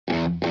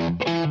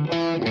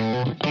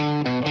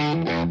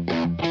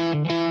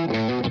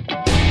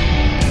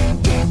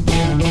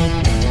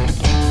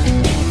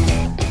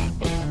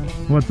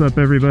What's up,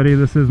 everybody?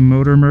 This is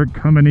Motormerc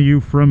coming to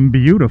you from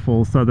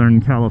beautiful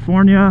Southern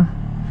California.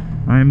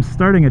 I'm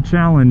starting a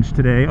challenge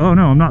today. Oh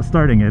no, I'm not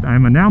starting it.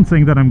 I'm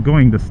announcing that I'm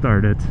going to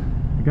start it.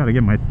 I gotta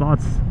get my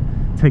thoughts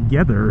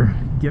together,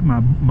 get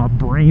my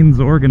brains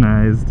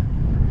organized.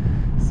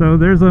 So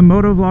there's a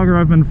motovlogger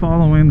I've been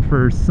following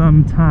for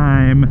some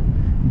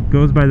time.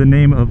 Goes by the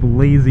name of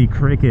Lazy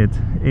Cricket,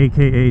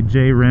 aka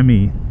J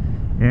Remi.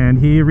 And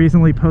he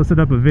recently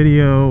posted up a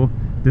video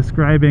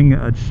describing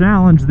a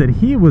challenge that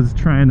he was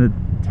trying to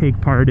take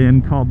part in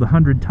called the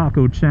 100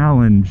 Taco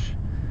Challenge.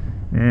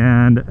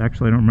 And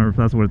actually, I don't remember if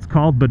that's what it's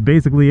called, but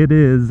basically it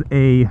is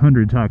a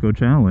 100 Taco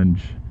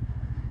Challenge.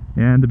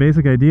 And the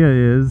basic idea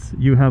is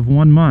you have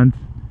 1 month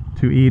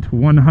to eat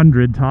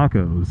 100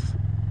 tacos.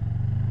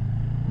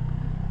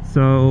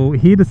 So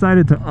he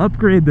decided to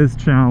upgrade this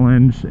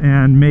challenge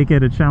and make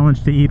it a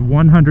challenge to eat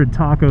 100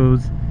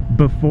 tacos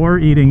before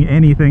eating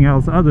anything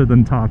else other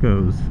than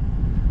tacos.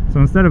 So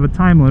instead of a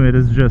time limit,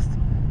 it's just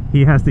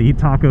he has to eat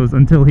tacos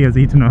until he has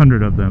eaten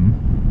 100 of them.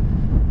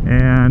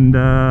 And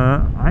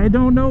I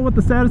don't know what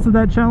the status of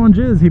that challenge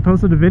is. He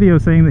posted a video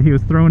saying that he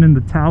was throwing in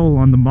the towel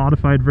on the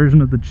modified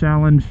version of the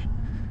challenge,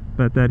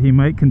 but that he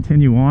might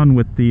continue on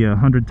with the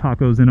 100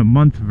 tacos in a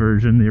month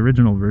version, the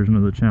original version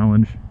of the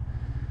challenge.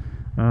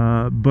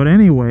 But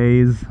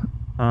anyways,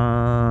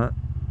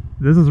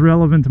 this is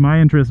relevant to my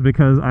interest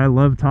because I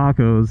love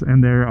tacos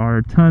and there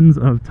are tons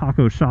of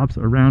taco shops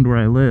around where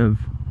I live.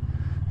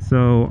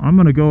 So I'm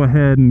going to go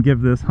ahead and give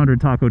this 100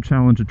 taco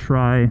challenge a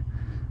try.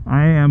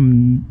 I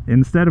am,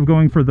 instead of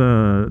going for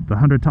the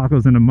 100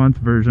 tacos in a month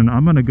version,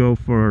 I'm going to go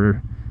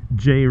for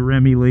J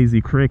Remi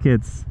Lazy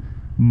Cricket's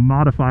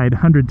modified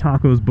 100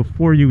 tacos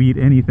before you eat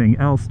anything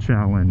else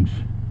challenge.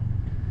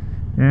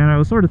 And I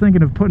was sort of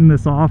thinking of putting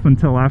this off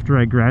until after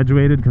I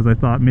graduated, because I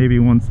thought maybe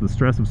once the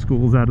stress of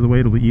school's out of the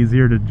way, it'll be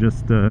easier to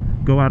just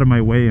go out of my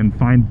way and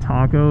find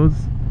tacos.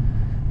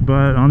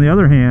 But on the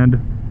other hand,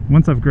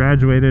 once I've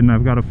graduated and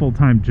I've got a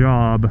full-time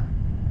job,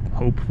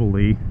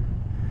 hopefully,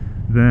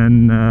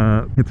 then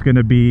it's going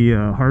to be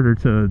harder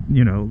to,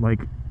 you know, like,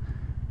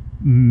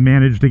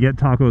 manage to get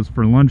tacos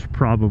for lunch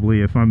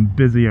probably if I'm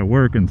busy at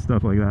work and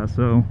stuff like that.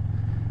 So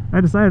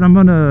I decided I'm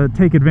going to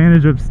take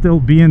advantage of still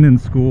being in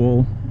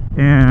school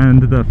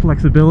and the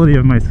flexibility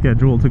of my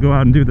schedule to go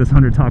out and do this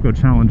 100 taco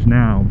challenge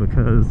now,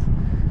 because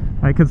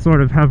I could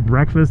sort of have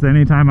breakfast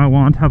anytime I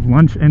want, have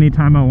lunch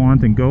anytime I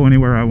want, and go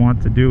anywhere I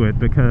want to do it,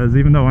 because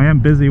even though I am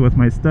busy with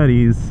my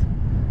studies,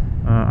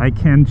 I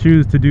can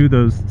choose to do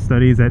those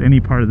studies at any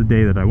part of the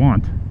day that I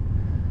want.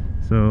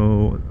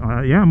 So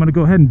yeah, I'm gonna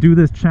go ahead and do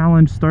this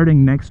challenge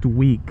starting next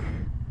week.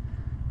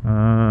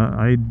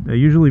 I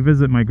usually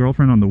visit my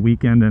girlfriend on the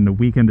weekend, and the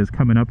weekend is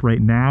coming up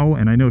right now,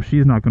 and I know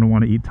she's not going to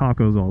want to eat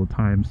tacos all the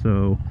time.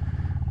 So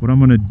what I'm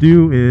going to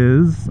do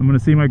is I'm going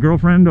to see my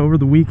girlfriend over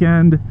the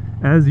weekend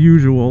as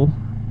usual,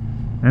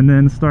 and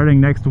then starting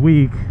next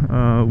week,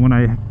 when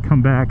I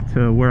come back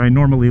to where I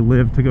normally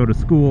live to go to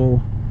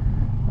school,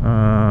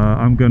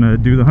 I'm going to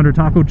do the 100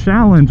 taco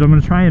challenge. I'm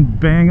going to try and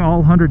bang all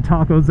 100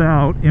 tacos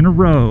out in a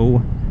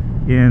row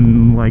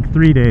in like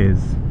 3 days.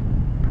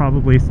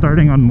 Probably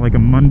starting on like a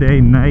Monday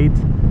night,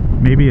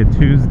 maybe a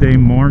Tuesday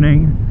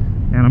morning,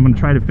 and I'm going to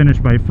try to finish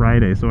by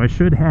Friday. So I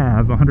should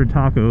have 100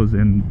 tacos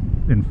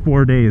in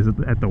 4 days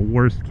at the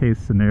worst case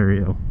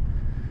scenario.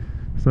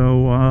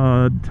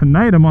 So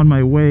tonight I'm on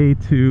my way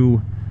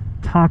to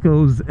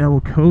Tacos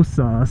El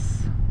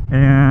Cosas,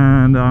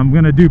 and I'm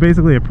going to do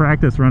basically a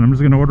practice run. I'm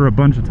just going to order a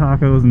bunch of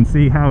tacos and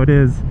see how it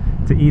is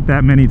to eat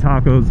that many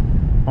tacos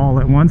all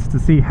at once, to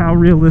see how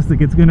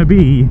realistic it's going to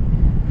be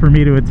for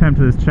me to attempt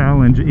this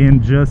challenge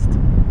in just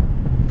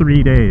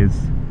 3 days,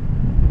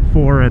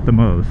 4 at the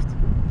most,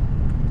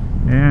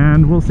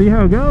 and we'll see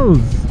how it goes.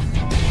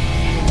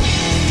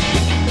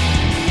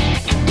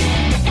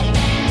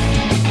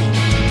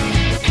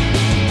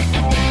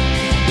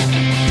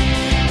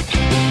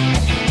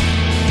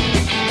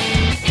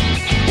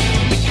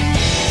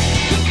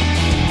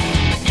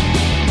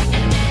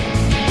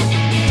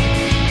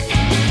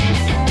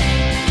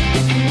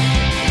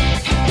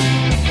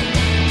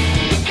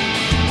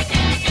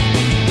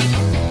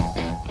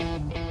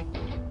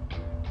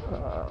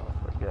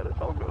 Forget it,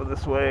 I'll go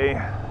this way.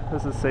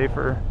 This is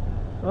safer,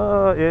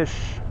 ish.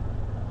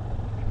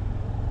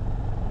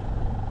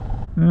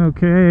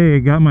 Okay,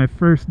 got my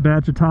first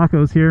batch of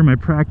tacos here, my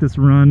practice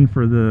run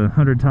for the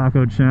 100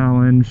 taco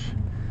challenge.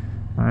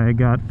 I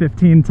got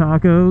 15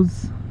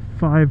 tacos,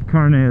 5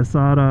 carne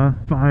asada,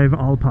 5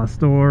 al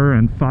pastor,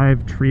 and 5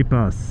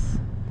 tripas.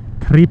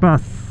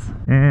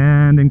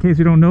 And in case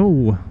you don't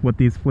know what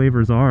these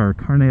flavors are,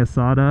 carne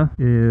asada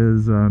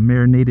is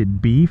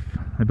marinated beef.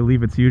 I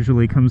believe it's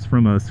usually comes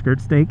from a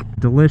skirt steak.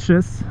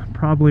 Delicious,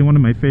 probably one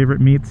of my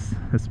favorite meats,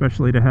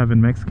 especially to have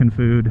in Mexican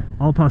food.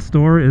 Al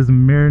pastor is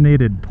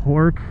marinated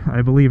pork,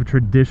 I believe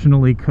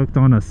traditionally cooked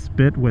on a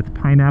spit with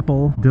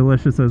pineapple.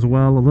 Delicious as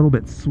well, a little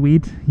bit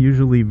sweet,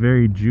 usually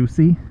very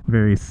juicy,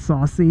 very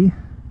saucy.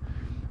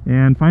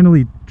 And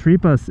finally,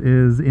 tripas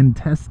is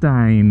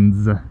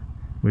intestines,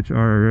 which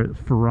are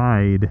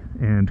fried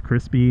and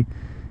crispy.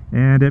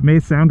 And it may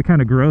sound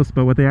kind of gross,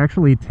 but what they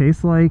actually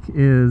taste like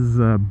is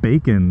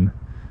bacon.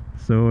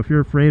 So if you're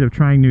afraid of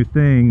trying new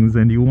things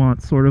and you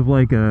want sort of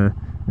like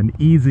an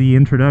easy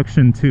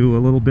introduction to a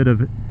little bit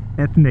of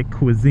ethnic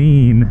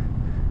cuisine,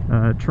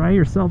 try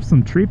yourself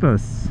some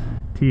tripas.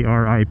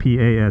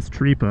 T-R-I-P-A-S,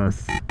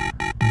 tripas.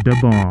 De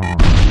bon.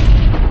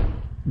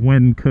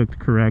 When cooked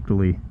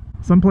correctly.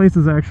 Some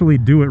places actually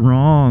do it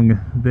wrong.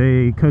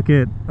 They cook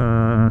it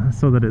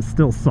so that it's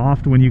still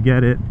soft when you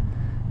get it.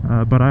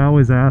 But I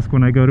always ask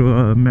when I go to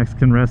a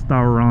Mexican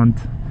restaurant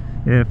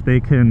if they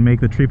can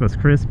make the tripas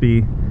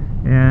crispy.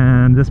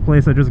 And this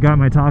place I just got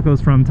my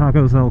tacos from,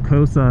 Tacos El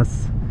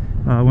Cosas,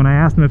 when I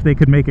asked them if they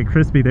could make it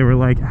crispy, they were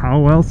like,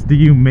 how else do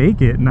you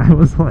make it? And I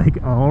was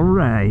like, all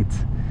right,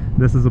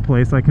 this is a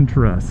place I can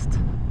trust.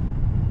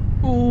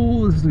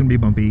 Oh, this is gonna be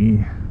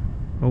bumpy.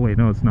 Oh wait,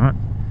 no it's not.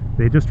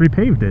 They just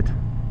repaved it.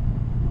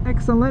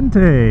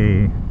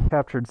 Excelente!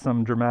 Captured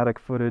some dramatic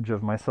footage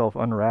of myself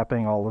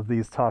unwrapping all of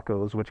these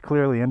tacos, which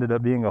clearly ended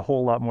up being a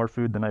whole lot more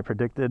food than I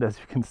predicted. As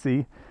you can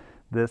see,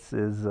 this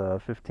is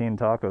 15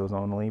 tacos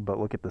only, but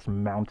look at this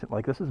mountain.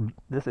 Like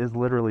this is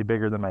literally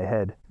bigger than my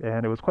head.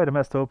 And it was quite a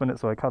mess to open it,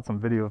 so I caught some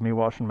video of me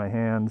washing my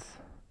hands.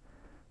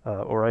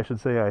 Or I should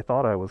say I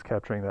thought I was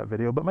capturing that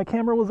video, but my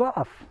camera was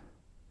off.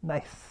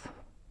 Nice.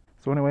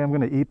 So anyway, I'm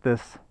gonna eat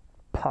this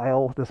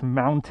pile, this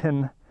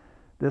mountain,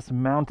 this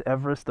Mount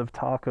Everest of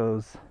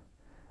tacos,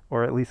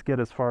 or at least get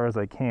as far as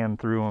I can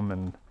through them,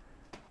 and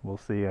we'll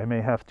see. I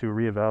may have to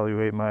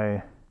reevaluate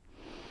my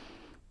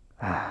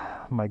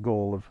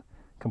goal of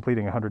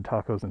completing 100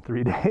 tacos in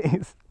 3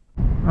 days.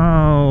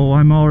 Oh,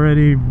 I'm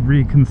already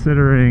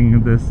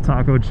reconsidering this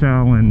taco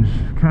challenge.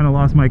 Kind of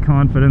lost my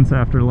confidence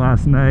after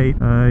last night.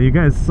 You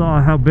guys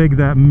saw how big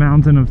that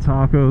mountain of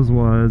tacos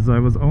was. I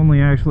was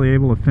only actually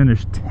able to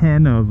finish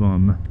 10 of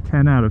them.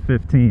 10 out of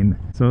 15.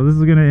 So this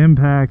is going to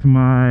impact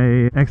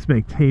my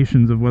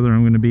expectations of whether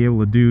I'm going to be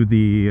able to do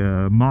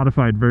the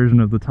modified version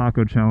of the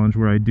taco challenge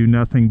where I do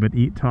nothing but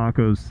eat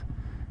tacos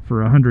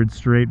for 100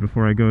 straight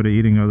before I go to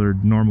eating other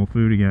normal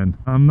food again.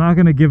 I'm not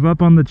gonna give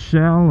up on the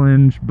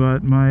challenge,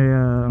 but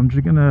I'm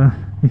just gonna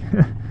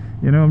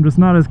you know, I'm just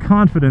not as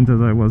confident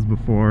as I was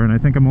before, and I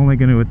think I'm only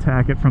going to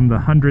attack it from the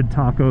 100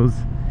 tacos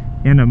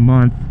in a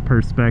month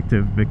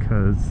perspective,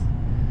 because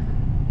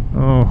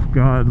oh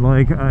god,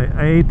 like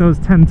I ate those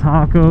 10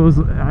 tacos.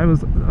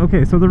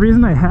 Okay, so the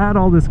reason I had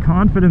all this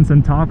confidence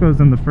in tacos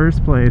in the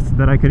first place,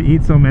 that I could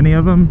eat so many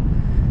of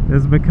them,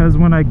 is because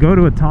when I go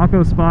to a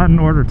taco spot and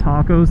order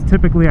tacos,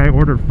 typically I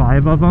order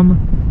 5 of them,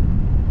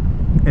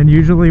 and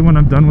usually when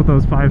I'm done with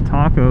those 5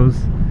 tacos,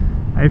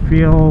 I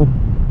feel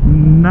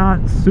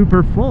not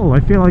super full. I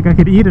feel like I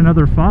could eat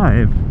another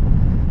 5.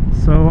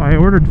 So I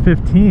ordered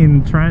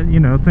 15,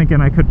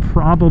 thinking I could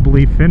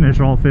probably finish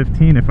all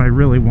 15 if I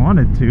really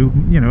wanted to.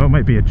 You know, it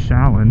might be a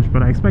challenge,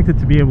 but I expected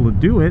to be able to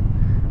do it.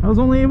 I was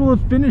only able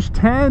to finish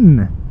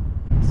 10.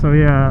 So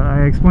yeah,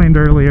 I explained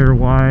earlier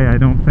why I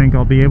don't think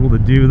I'll be able to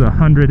do the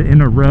 100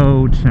 in a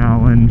row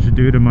challenge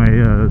due to my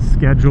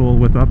schedule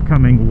with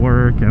upcoming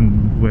work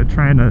and with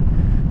trying to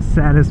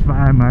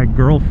satisfy my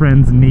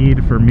girlfriend's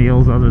need for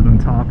meals other than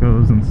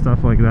tacos and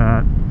stuff like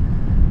that.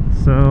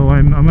 So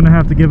I'm gonna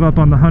have to give up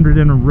on the 100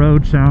 in a row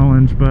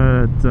challenge,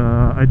 but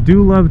I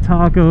do love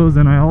tacos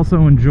and I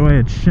also enjoy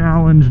a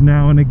challenge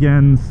now and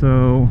again,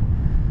 so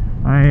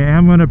I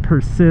am going to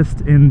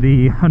persist in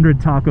the 100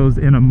 tacos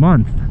in a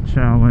month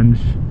challenge,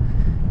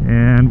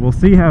 and we'll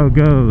see how it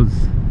goes.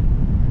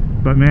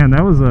 But man,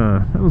 that was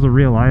a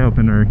real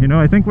eye-opener. You know,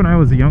 I think when I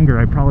was younger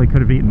I probably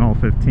could have eaten all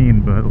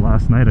 15, but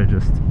last night I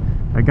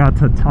got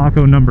to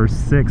taco number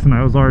 6 and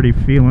I was already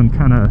feeling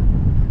kind of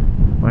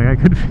like I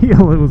could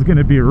feel it was going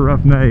to be a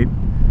rough night.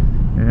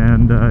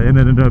 And it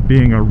ended up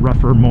being a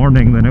rougher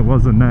morning than it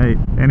was a night.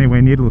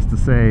 Anyway, needless to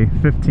say,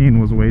 15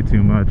 was way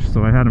too much,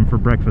 so I had them for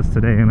breakfast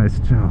today, and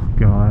oh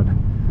god,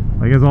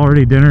 like it's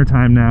already dinner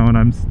time now and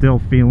I'm still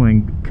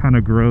feeling kind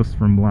of gross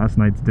from last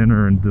night's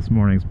dinner and this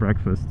morning's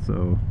breakfast.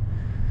 So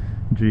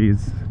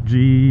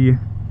gee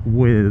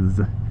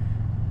whiz.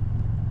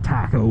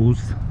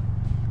 Tacos.